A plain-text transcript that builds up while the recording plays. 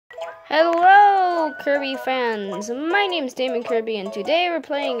Hello, Kirby fans. My name is Damon Kirby, and today we're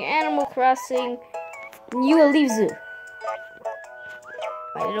playing Animal Crossing New Leaf Zoo.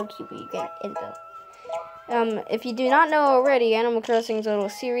 My little cute, you get it though. If you do not know already, Animal Crossing is a little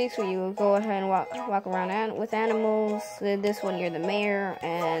series where you go ahead and walk around with animals. This one, you're the mayor,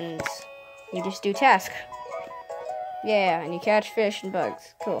 and you just do tasks. Yeah, and you catch fish and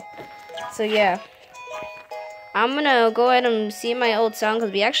bugs. Cool. So yeah. I'm gonna go ahead and see my old song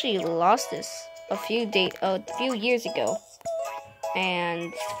because we actually lost this a few years ago,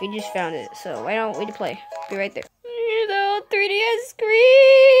 and we just found it. So why don't we play? Be right there. The old 3DS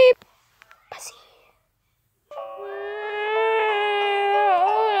screen. Pussy.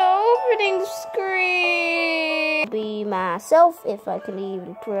 Oh, the opening screen. Be myself if I can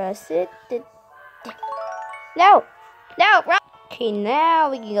even press it. No. Okay, now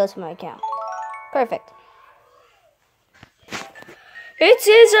we can go to my account. Perfect. It's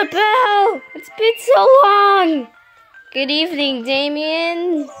Isabel! It's been so long! Good evening,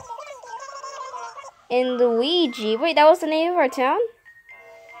 Damien. And Luigi. Wait, that was the name of our town?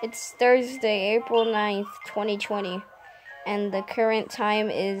 It's Thursday, April 9th, 2020. And the current time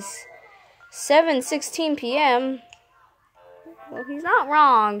is 7:16 p.m. Well, he's not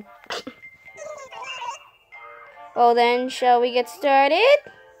wrong. Well then, shall we get started?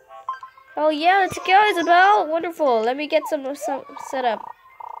 Oh yeah, let's go, Isabel. Wonderful. Let me get some set up.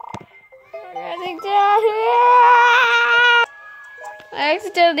 I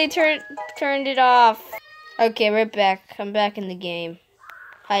accidentally turned it off. Okay, we're back. I'm back in the game.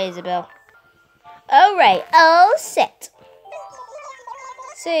 Hi, Isabel. Alright, all set.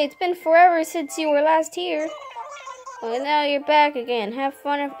 Say, it's been forever since you were last here. Well, now you're back again. Have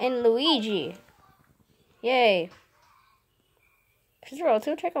fun in Luigi. Yay. First of all, let's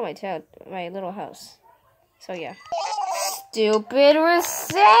go check out my little house. So yeah. Stupid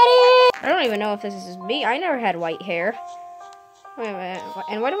Rossetti! I don't even know if this is me. I never had white hair. Wait a minute.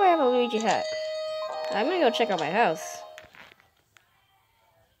 And why do I have a Luigi hat? I'm gonna go check out my house.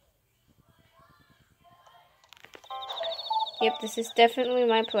 Yep, this is definitely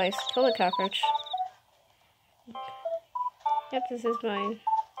my place. Kill the cockroach. Yep, this is mine.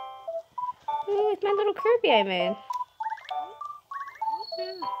 Ooh, it's my little Kirby I made.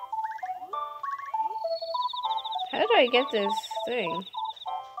 How did I get this thing?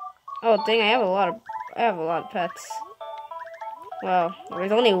 Oh dang, I have a lot of pets. Well,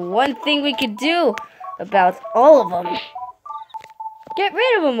 there's only one thing we could do about all of them. Get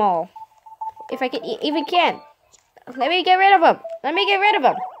rid of them all. If I can even can. Let me get rid of them.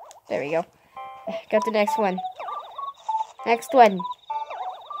 There we go. Got the next one. Next one.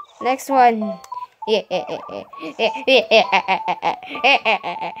 Yeah.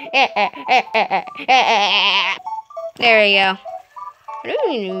 There we go. I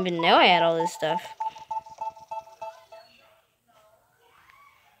didn't even know I had all this stuff.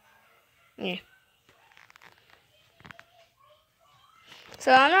 Yeah.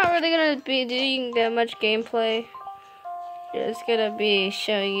 So I'm not really gonna be doing that much gameplay. Just gonna be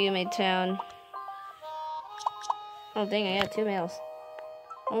showing you my town. Oh dang, I got 2 mails.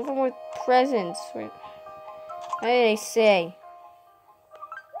 One for more presents. What did they say?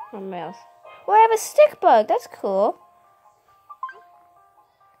 More mails. Oh, I have a stick bug. That's cool.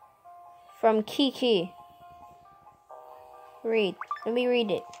 From Kiki. Read. Let me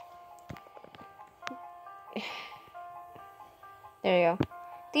read it. There you go.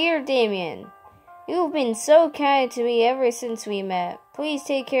 Dear Damien, you've been so kind to me ever since we met. Please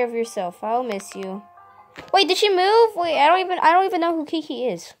take care of yourself. I'll miss you. Wait, did she move? Wait, I don't even know who Kiki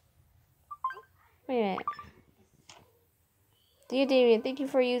is. Wait a minute. Dear Damien, thank you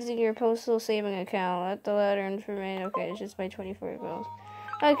for using your postal saving account. Let the letter information. Okay, it's just my 24 bills.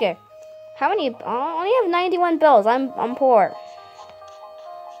 Okay. How many? I only have 91 bills. I'm poor.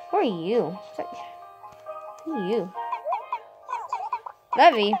 Who are you? Who are you?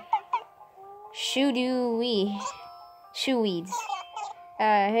 Levy. Shoeweeds.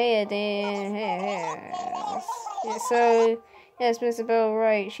 Hey, Dan. Hey. Yeah, so, yes, Miss Bell,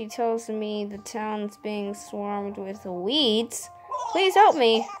 right. She tells me the town's being swarmed with weeds. Please help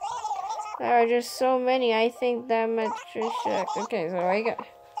me. There are just so many. I think that much is check. Okay, so I got.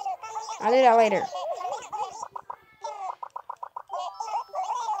 I'll do that later.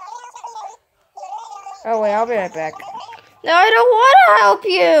 Oh wait, I'll be right back. No, I don't want to help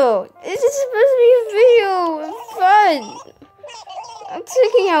you. This is supposed to be a video. Fun. I'm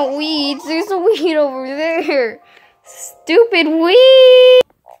taking out weeds. There's a weed over there. Stupid weed.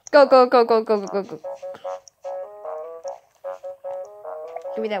 Go.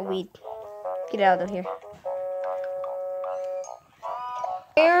 Give me that weed. Get out of here.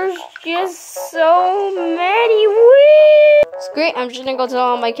 There's just so many weeds. It's great. I'm just gonna go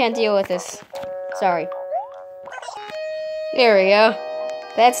tell them I can't deal with this. Sorry. There we go.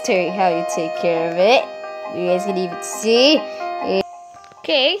 That's how you take care of it. You guys can even see.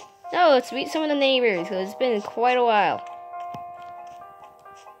 Okay. Now let's meet some of the neighbors, because it's been quite a while.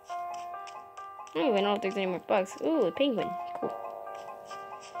 I don't even know if there's any more bugs. Ooh, a penguin. Cool.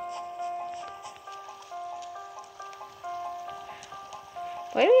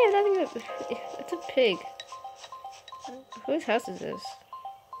 Why do we have nothing? It's a pig. Whose house is this?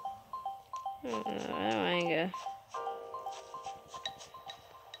 I don't want to go.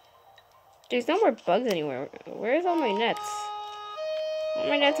 There's no more bugs anywhere. Where's all my nets? All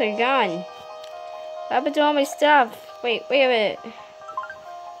my nets are gone. What happened to all my stuff? Wait a minute.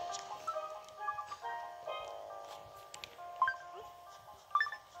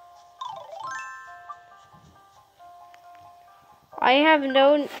 I have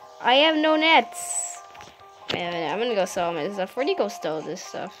no nets. Wait a minute, I'm gonna go sell my stuff. Where do you go sell this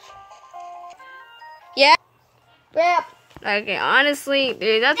stuff? Yeah. Okay, honestly,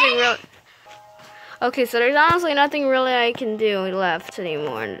 there's nothing real. Okay, so there's honestly nothing really I can do left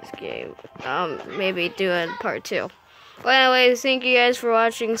anymore in this game. Maybe do a part 2. Well, anyways, thank you guys for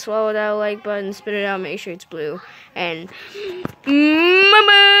watching. Swallow that like button, spit it out, make sure it's blue, and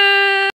bye-bye.